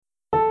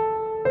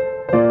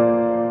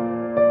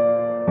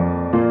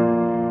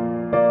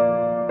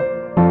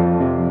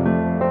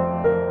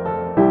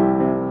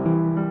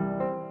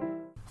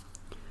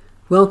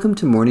Welcome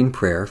to morning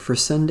prayer for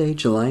Sunday,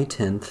 July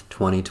 10th,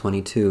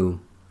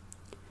 2022.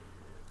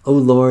 O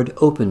Lord,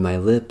 open my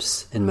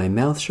lips, and my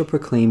mouth shall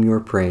proclaim your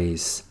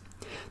praise.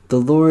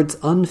 The Lord's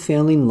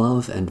unfailing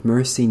love and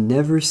mercy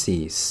never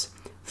cease,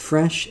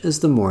 fresh as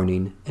the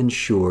morning and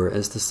sure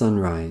as the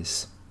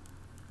sunrise.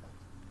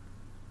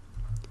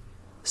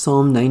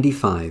 Psalm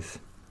 95.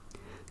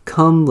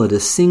 Come, let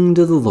us sing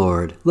to the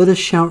Lord, let us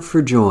shout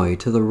for joy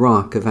to the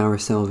rock of our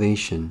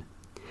salvation.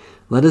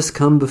 Let us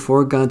come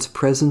before God's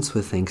presence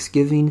with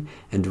thanksgiving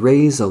and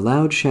raise a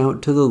loud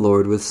shout to the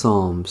Lord with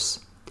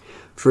psalms.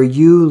 For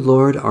you,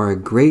 Lord, are a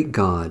great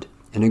God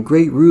and a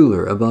great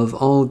ruler above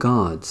all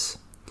gods.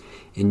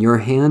 In your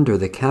hand are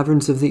the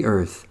caverns of the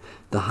earth,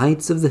 the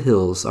heights of the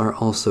hills are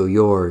also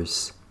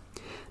yours.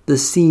 The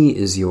sea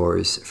is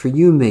yours, for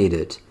you made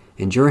it,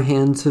 and your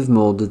hands have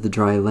molded the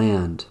dry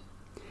land.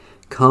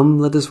 Come,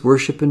 let us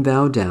worship and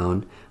bow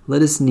down,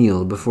 let us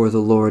kneel before the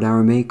Lord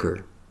our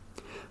Maker.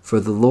 For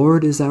the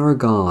Lord is our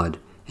God,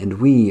 and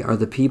we are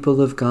the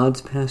people of God's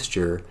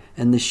pasture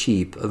and the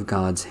sheep of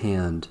God's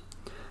hand.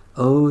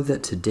 Oh,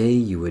 that today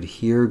you would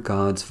hear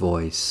God's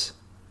voice.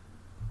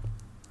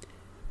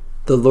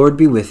 The Lord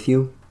be with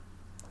you.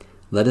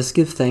 Let us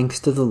give thanks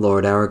to the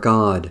Lord our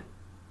God.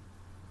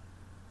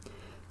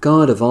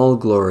 God of all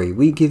glory,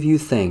 we give you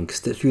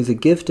thanks that through the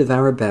gift of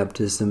our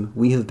baptism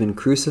we have been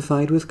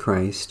crucified with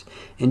Christ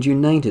and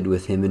united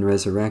with him in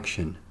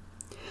resurrection.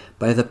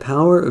 By the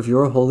power of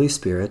your Holy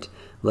Spirit,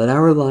 let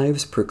our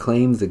lives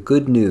proclaim the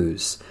good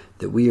news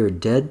that we are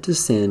dead to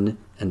sin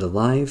and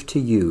alive to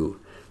you,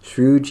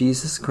 through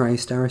Jesus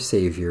Christ our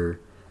Savior.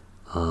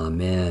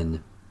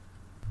 Amen.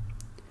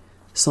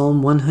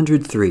 Psalm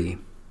 103.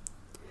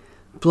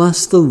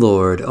 Bless the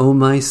Lord, O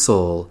my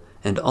soul,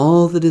 and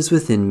all that is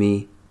within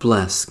me,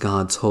 bless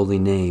God's holy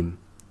name.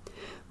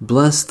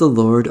 Bless the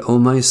Lord, O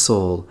my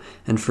soul,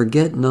 and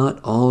forget not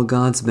all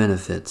God's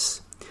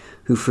benefits,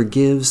 who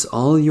forgives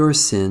all your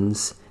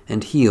sins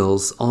and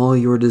heals all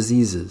your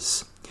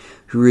diseases,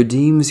 who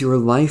redeems your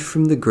life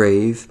from the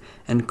grave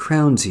and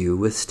crowns you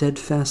with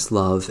steadfast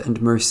love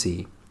and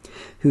mercy,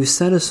 who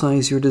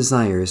satisfies your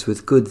desires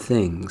with good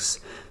things,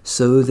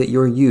 so that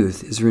your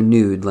youth is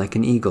renewed like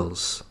an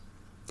eagle's.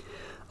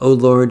 O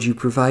Lord, you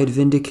provide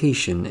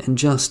vindication and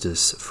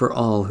justice for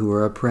all who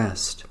are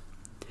oppressed.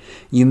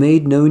 You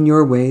made known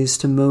your ways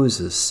to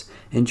Moses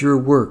and your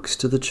works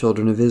to the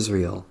children of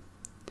Israel.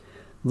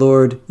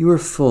 Lord, you are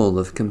full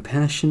of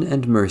compassion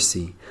and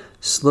mercy,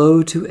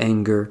 slow to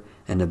anger,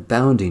 and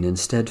abounding in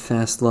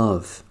steadfast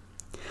love.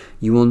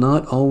 You will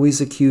not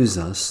always accuse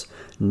us,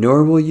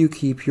 nor will you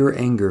keep your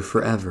anger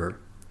forever.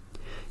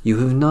 You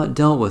have not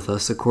dealt with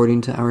us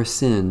according to our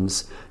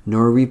sins,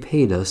 nor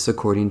repaid us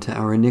according to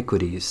our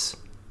iniquities.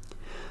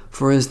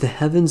 For as the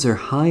heavens are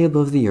high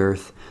above the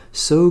earth,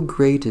 so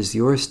great is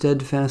your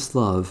steadfast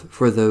love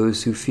for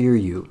those who fear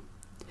you.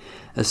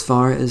 As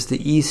far as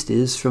the east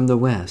is from the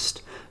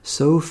west,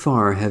 so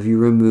far have you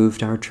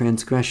removed our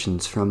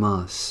transgressions from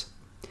us.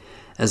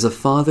 As a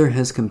father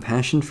has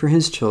compassion for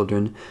his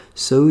children,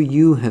 so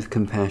you have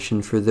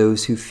compassion for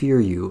those who fear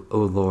you,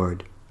 O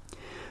Lord.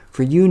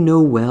 For you know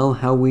well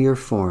how we are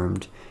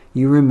formed,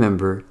 you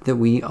remember that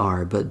we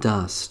are but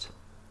dust.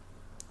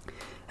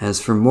 As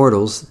for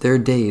mortals, their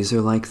days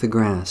are like the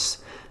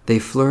grass, they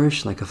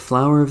flourish like a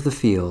flower of the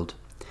field.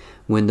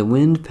 When the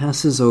wind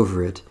passes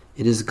over it,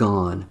 it is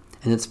gone,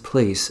 and its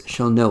place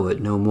shall know it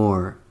no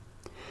more.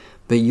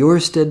 But your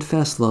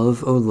steadfast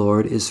love, O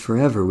Lord, is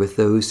forever with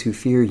those who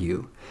fear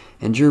you,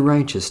 and your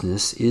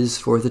righteousness is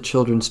for the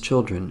children's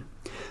children,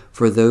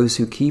 for those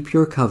who keep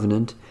your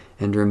covenant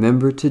and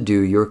remember to do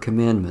your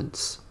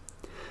commandments.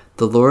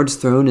 The Lord's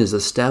throne is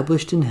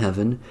established in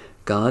heaven,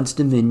 God's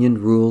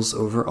dominion rules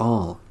over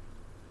all.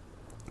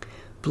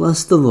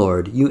 Bless the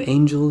Lord, you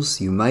angels,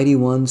 you mighty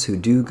ones who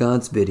do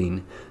God's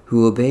bidding,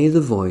 who obey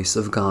the voice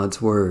of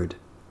God's word.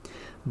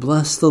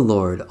 Bless the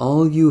Lord,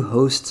 all you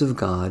hosts of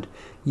God,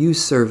 you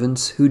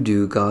servants who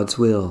do God's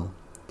will.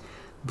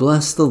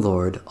 Bless the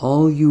Lord,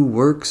 all you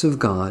works of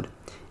God,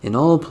 in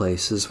all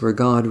places where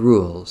God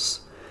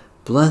rules.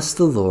 Bless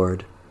the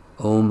Lord,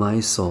 O my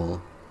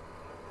soul.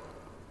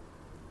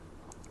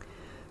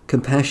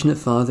 Compassionate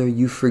Father,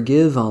 you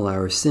forgive all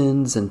our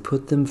sins and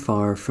put them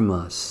far from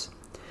us.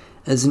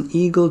 As an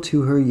eagle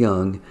to her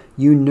young,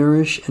 you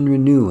nourish and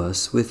renew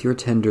us with your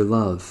tender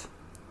love.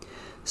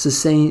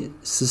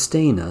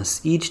 Sustain us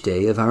each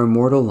day of our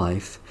mortal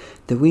life,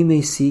 that we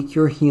may seek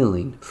your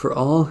healing for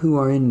all who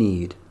are in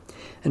need,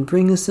 and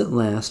bring us at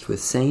last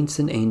with saints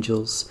and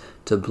angels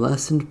to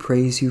bless and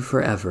praise you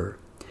forever,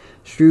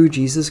 through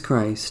Jesus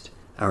Christ,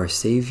 our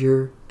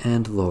Savior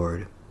and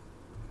Lord.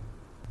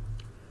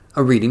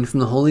 A reading from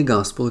the Holy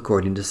Gospel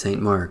according to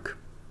St. Mark.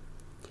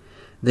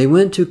 They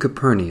went to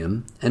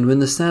Capernaum, and when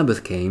the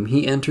Sabbath came,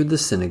 he entered the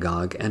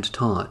synagogue and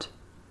taught.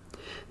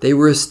 They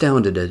were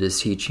astounded at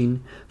his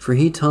teaching, for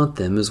he taught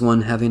them as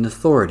one having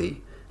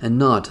authority, and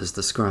not as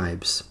the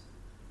scribes.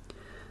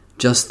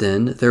 Just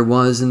then there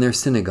was in their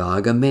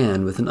synagogue a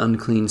man with an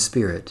unclean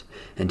spirit,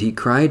 and he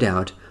cried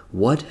out,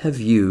 "What have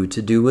you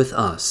to do with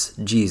us,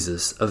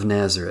 Jesus of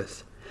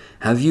Nazareth?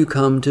 Have you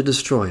come to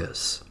destroy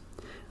us?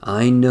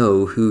 I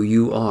know who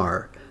you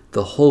are,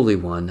 the Holy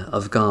One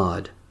of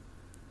God."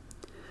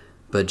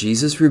 But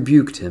Jesus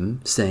rebuked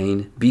him,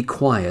 saying, "Be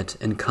quiet,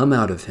 and come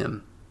out of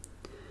him."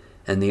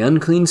 And the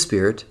unclean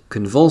spirit,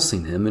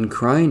 convulsing him and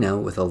crying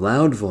out with a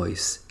loud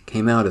voice,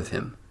 came out of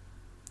him.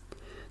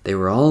 They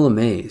were all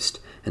amazed,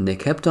 and they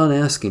kept on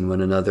asking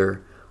one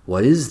another,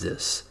 "What is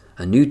this?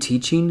 A new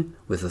teaching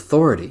with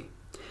authority.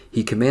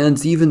 He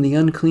commands even the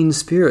unclean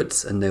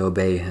spirits, and they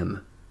obey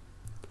him."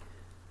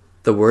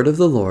 The word of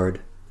the Lord.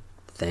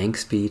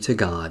 Thanks be to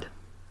God.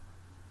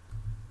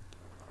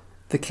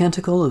 The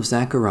Canticle of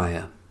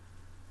Zechariah.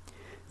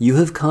 You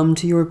have come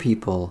to your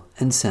people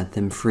and set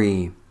them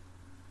free.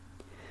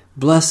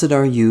 Blessed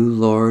are you,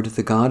 Lord,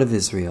 the God of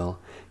Israel.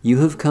 You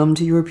have come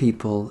to your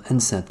people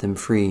and set them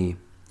free.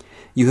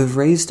 You have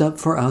raised up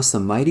for us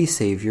a mighty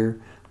Savior,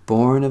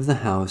 born of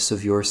the house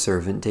of your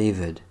servant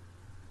David.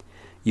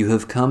 You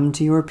have come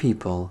to your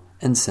people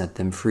and set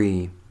them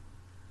free.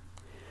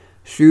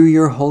 Through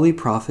your holy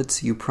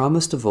prophets you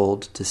promised of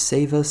old to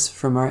save us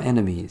from our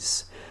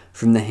enemies,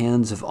 from the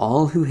hands of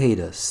all who hate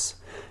us,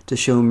 to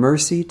show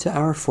mercy to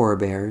our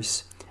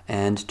forebears,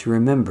 and to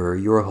remember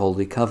your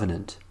holy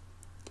covenant.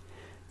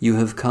 You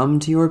have come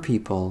to your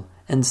people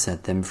and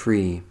set them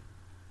free.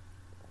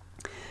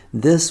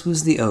 This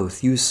was the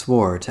oath you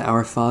swore to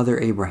our father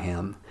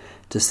Abraham,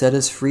 to set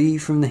us free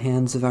from the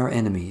hands of our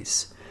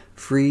enemies,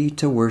 free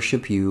to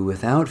worship you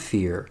without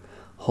fear,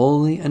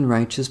 holy and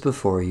righteous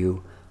before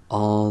you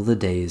all the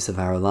days of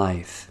our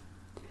life.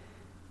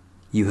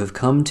 You have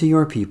come to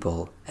your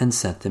people and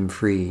set them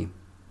free.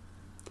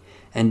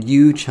 And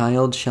you,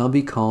 child, shall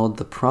be called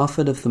the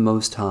prophet of the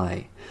Most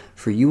High,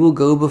 for you will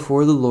go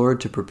before the Lord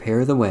to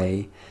prepare the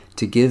way,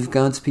 to give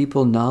God's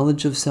people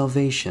knowledge of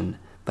salvation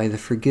by the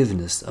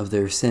forgiveness of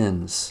their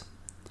sins.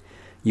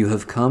 You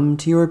have come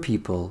to your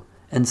people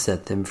and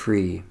set them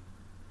free.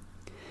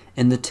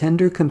 In the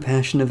tender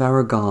compassion of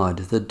our God,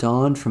 the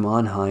dawn from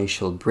on high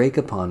shall break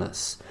upon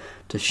us,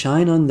 to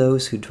shine on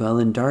those who dwell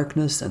in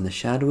darkness and the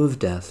shadow of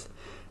death,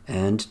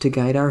 and to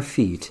guide our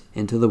feet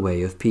into the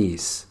way of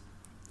peace.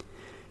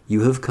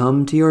 You have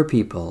come to your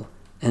people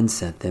and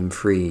set them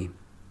free.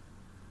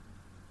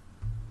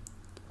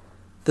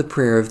 The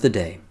Prayer of the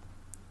Day.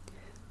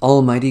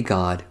 Almighty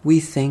God, we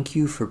thank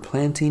you for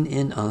planting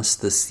in us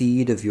the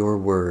seed of your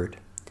word.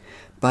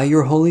 By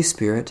your Holy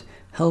Spirit,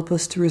 help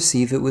us to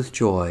receive it with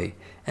joy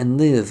and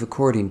live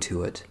according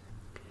to it,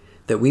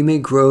 that we may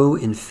grow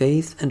in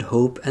faith and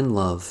hope and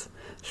love,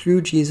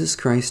 through Jesus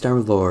Christ our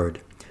Lord,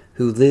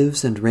 who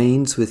lives and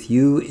reigns with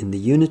you in the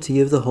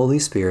unity of the Holy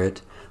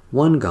Spirit,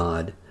 one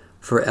God,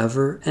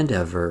 forever and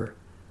ever.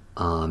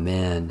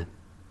 Amen.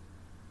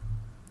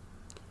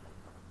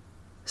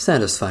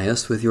 Satisfy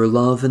us with your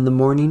love in the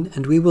morning,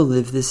 and we will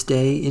live this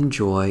day in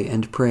joy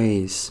and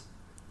praise.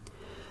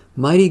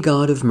 Mighty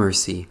God of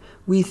mercy,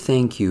 we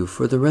thank you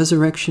for the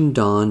resurrection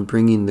dawn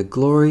bringing the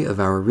glory of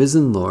our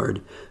risen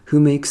Lord, who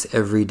makes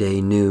every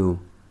day new.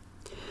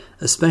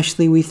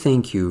 Especially we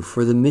thank you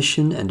for the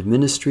mission and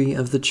ministry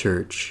of the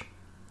Church,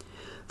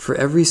 for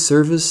every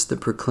service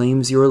that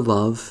proclaims your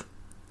love,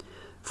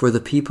 for the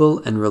people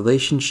and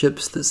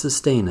relationships that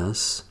sustain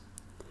us,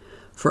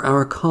 for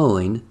our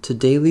calling to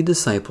daily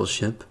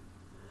discipleship,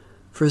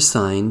 for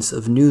signs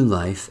of new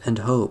life and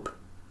hope.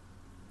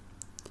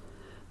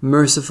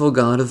 Merciful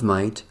God of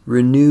might,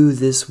 renew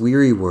this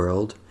weary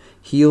world,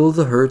 heal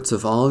the hurts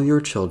of all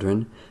your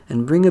children,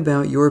 and bring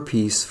about your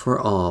peace for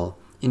all,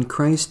 in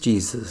Christ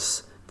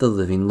Jesus, the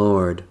living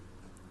Lord.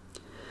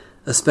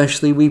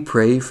 Especially we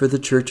pray for the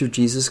Church of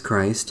Jesus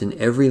Christ in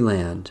every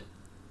land,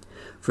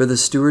 for the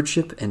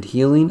stewardship and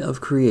healing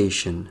of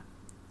creation,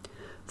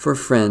 for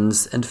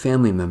friends and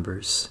family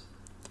members,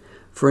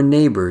 for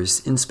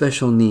neighbors in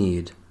special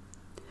need,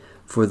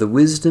 for the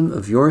wisdom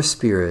of your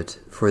Spirit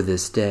for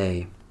this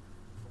day.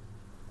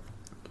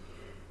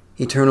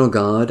 Eternal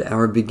God,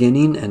 our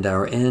beginning and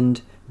our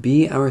end,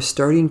 be our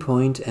starting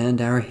point and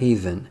our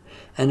haven,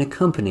 and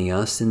accompany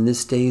us in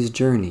this day's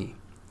journey.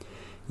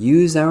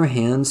 Use our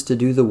hands to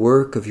do the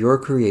work of your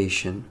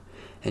creation,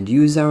 and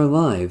use our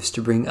lives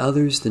to bring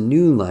others the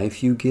new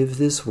life you give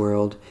this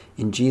world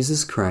in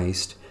Jesus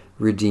Christ,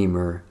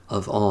 Redeemer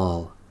of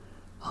all.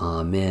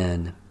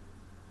 Amen.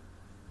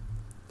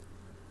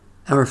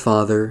 Our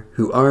Father,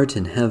 who art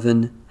in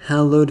heaven,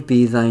 hallowed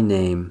be thy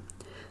name.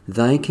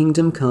 Thy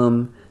kingdom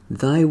come,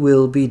 thy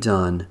will be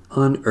done,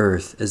 on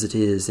earth as it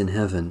is in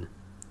heaven.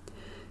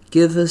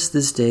 Give us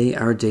this day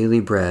our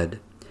daily bread,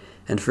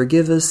 and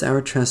forgive us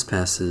our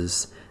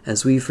trespasses,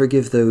 as we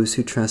forgive those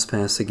who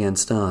trespass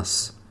against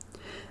us.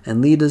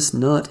 And lead us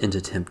not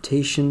into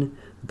temptation,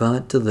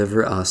 but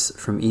deliver us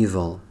from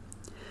evil.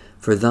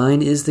 For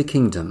thine is the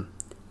kingdom,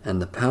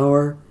 and the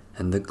power,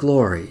 and the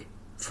glory,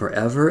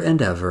 forever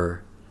and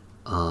ever.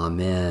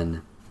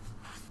 Amen.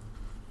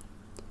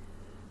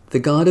 The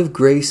God of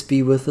grace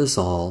be with us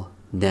all,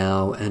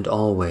 now and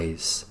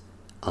always.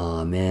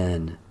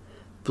 Amen.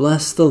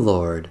 Bless the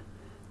Lord.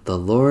 The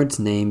Lord's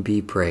name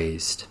be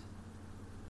praised.